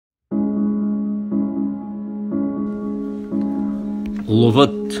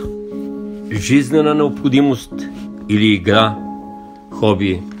Ловът, жизнена необходимост или игра,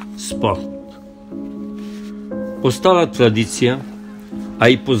 хоби, спорт. По стара традиция, а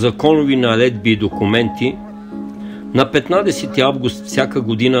и по законови наредби и документи, на 15 август всяка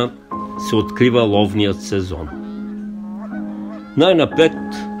година се открива ловният сезон. Най-напред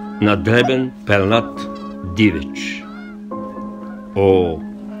на дребен, пернат дивеч. О,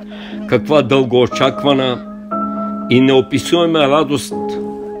 каква дългоочаквана и неописуема радост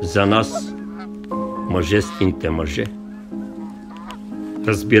за нас, мъжествените мъже.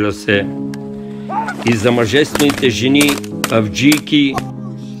 Разбира се, и за мъжествените жени, авджийки,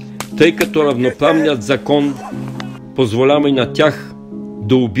 тъй като равноправният закон позволява и на тях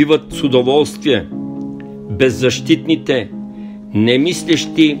да убиват с удоволствие беззащитните,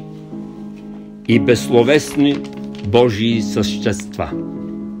 немислещи и безсловесни Божии същества.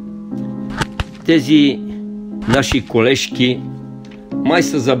 Тези наши колежки май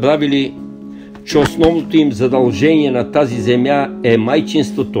са забравили, че основното им задължение на тази земя е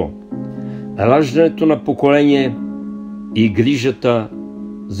майчинството, раждането на поколение и грижата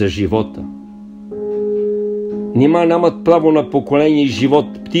за живота. Нима нямат право на поколение и живот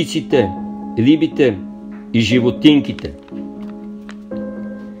птиците, рибите и животинките.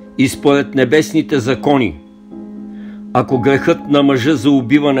 И според небесните закони, ако грехът на мъжа за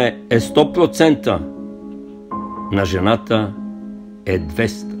убиване е 100%, на жената е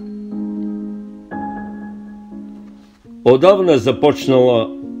 200%. Отдавна е започнала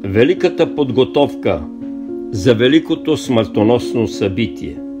великата подготовка за великото смъртоносно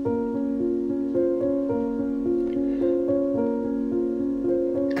събитие.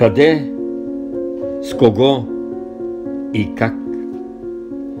 Къде, с кого и как?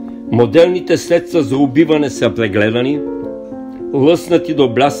 Модерните средства за убиване са прегледани, лъснати до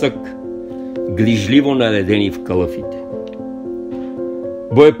блясък, грижливо наредени в калъфите.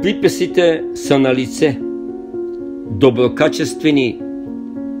 Боеприпасите са на лице, доброкачествени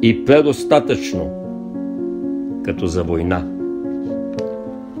и предостатъчно, като за война.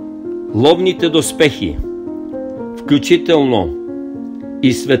 Ловните доспехи, включително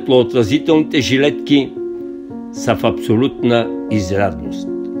и светлоотразителните жилетки, са в абсолютна изрядност.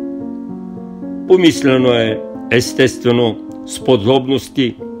 Помислено е, естествено, с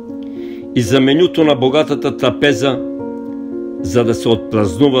подробности и за менюто на богатата трапеза, за да се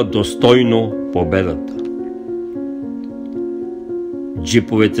отпразнува достойно победата.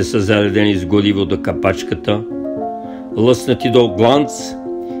 Джиповете са заредени с гориво до капачката, лъснати до гланц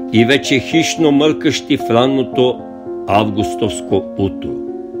и вече хищно мъркащи в ранното августовско утро.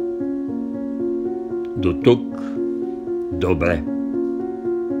 До тук добре.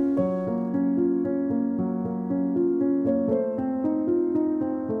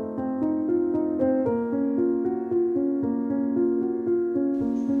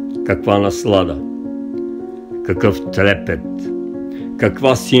 Каква наслада, какъв трепет,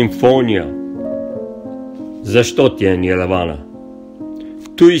 каква симфония! Защо ти е нирвана?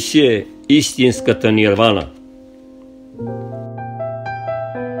 Той си е истинската нирвана.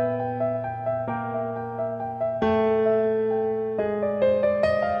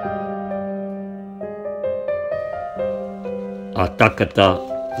 Атаката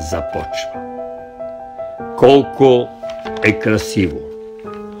започва. Колко е красиво!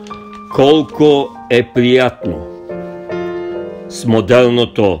 Колко е приятно! С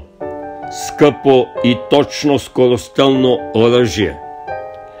модерното, скъпо и точно скоростелно оръжие,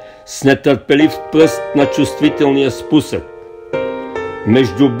 с нетърпелив пръст на чувствителния спусък,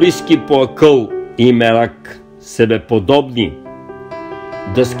 между близки по акъл и мерак, себеподобни,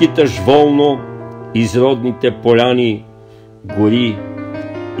 да скиташ волно изродните поляни, гори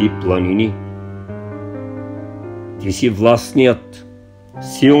и планини. Ти си властният,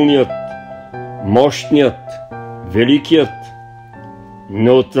 силният, мощният, великият,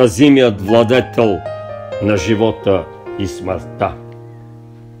 неотразимият владетел на живота и смъртта.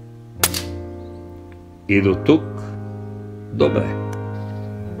 И до тук добре.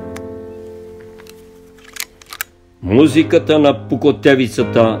 Музиката на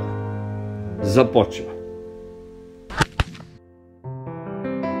пукотевицата започва.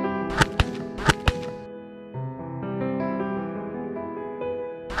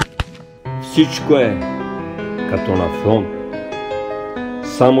 Всичко е като на фронт,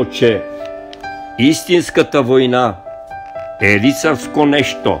 само че истинската война е рицарско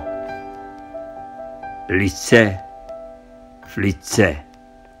нещо. Лице в лице.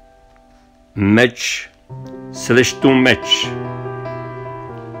 Меч срещу меч.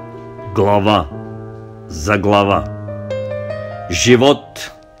 Глава за глава.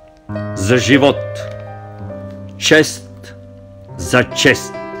 Живот за живот. Чест за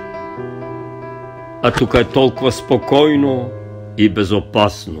чест. А тук е толкова спокойно и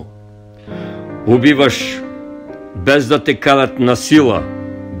безопасно. Убиваш без да те карат на сила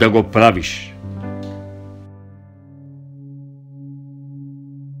да го правиш.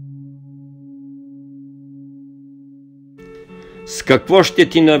 С какво ще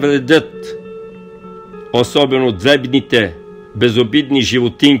ти навредят, особено дребните, безобидни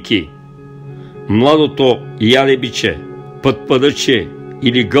животинки, младото ялебиче, пътпадъче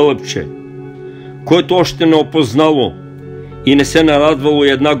или гълъбче, който още не опознало и не се нарадвало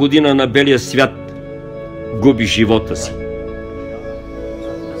една година на белия свят, губи живота си.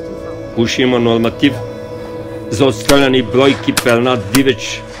 Уж има норматив за отстреляни бройки пернат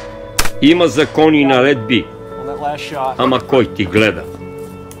дивеч, има закони и наредби, ама кой ти гледа?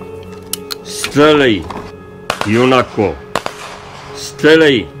 Стреляй, юнако!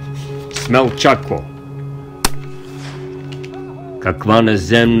 Стреляй, смелчако! Каква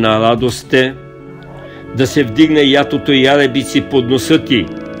неземна радост е да се вдигне ятото ялебици под носа ти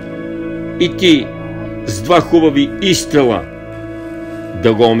и ти с два хубави изстрела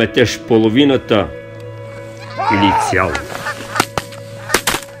да го ометеш половината или цяло.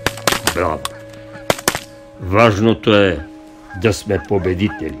 Браво! Важното е да сме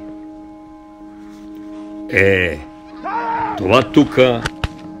победители. Това тука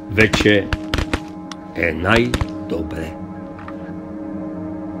вече е най-добре.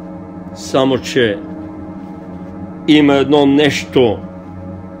 Само че има едно нещо,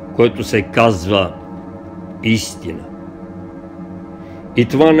 което се казва истина. И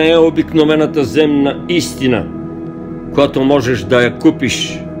това не е обикновената земна истина, която можеш да я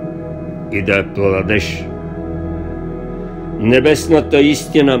купиш и да я продадеш. Небесната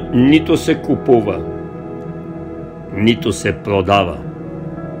истина нито се купува, нито се продава.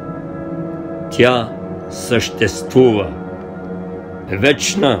 Тя съществува,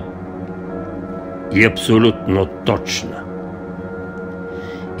 вечна и абсолютно точна.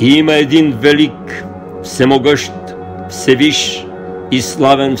 И има един велик, всемогъщ, всевиш и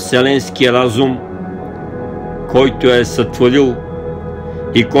славен вселенски разум, който е сътворил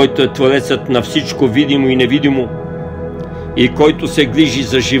и който е творецът на всичко видимо и невидимо, и който се грижи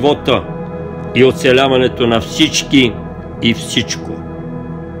за живота и оцеляването на всички и всичко.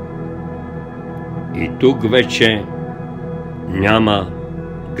 И тук вече няма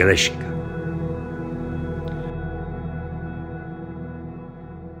грешка.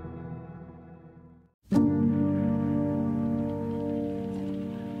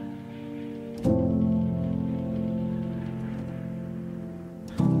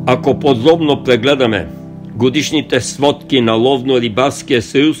 Ако подробно прегледаме годишните сводки на Ловно-рибарския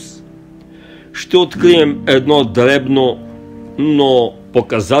съюз, ще открием едно дребно, но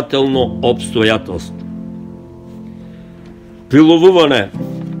показателно обстоятелство. При ловуване,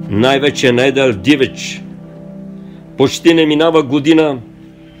 най-вече на едър дивеч, почти не минава година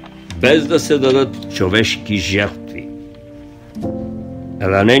без да се дадат човешки жертви.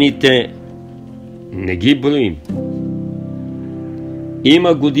 Ранените не ги броим.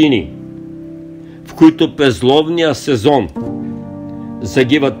 Има години, в които през ловния сезон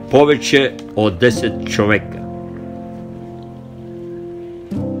загиват повече от 10 човека.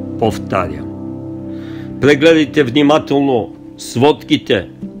 Повтарям. Прегледайте внимателно сводките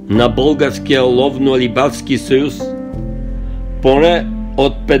на Българския ловно-рибарски съюз поне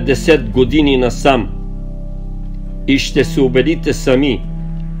от 50 години насам и ще се убедите сами,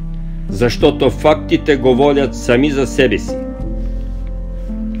 защото фактите говорят сами за себе си.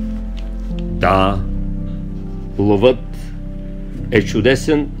 Да, ловът е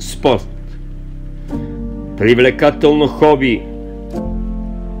чудесен спорт, привлекателно хоби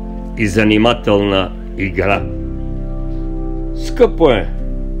и занимателна игра. Скъпо е,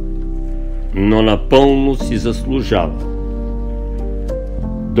 но напълно си заслужава.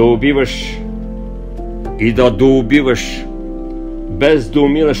 Да убиваш и да доубиваш, без да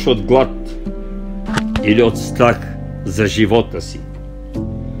умираш от глад или от страх за живота си.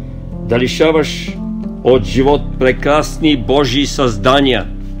 Да лишаваш от живот прекрасни Божии създания,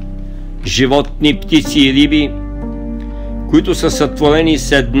 животни, птици и риби, които са сътворени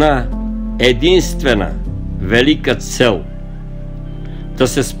с една единствена велика цел – да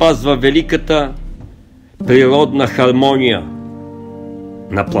се спазва великата природна хармония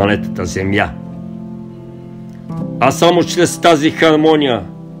на планетата Земя. А само чрез тази хармония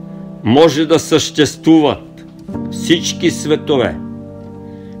може да съществуват всички светове,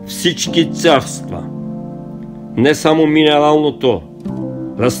 всички царства, не само минералното,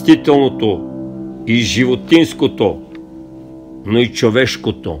 растителното и животинското, но и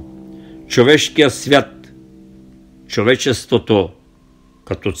човешкото, човешкия свят, човечеството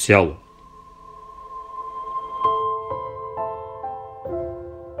като цяло.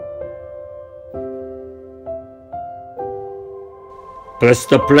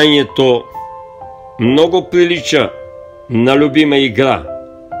 Престъплението много прилича на любима игра,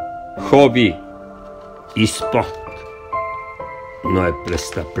 хоби и спорт, но е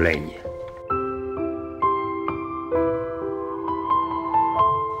престъпление.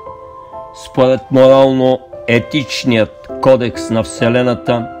 Според морално-етичният кодекс на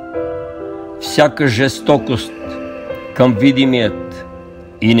Вселената, всяка жестокост към видимият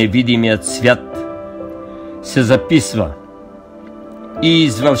и невидимият свят се записва и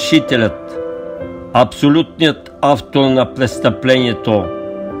извършителят, абсолютният автор на престъплението,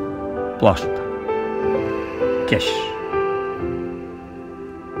 плаща кеш.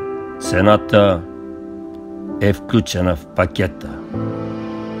 Цената е включена в пакета.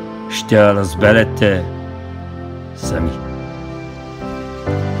 Ще я разберете сами.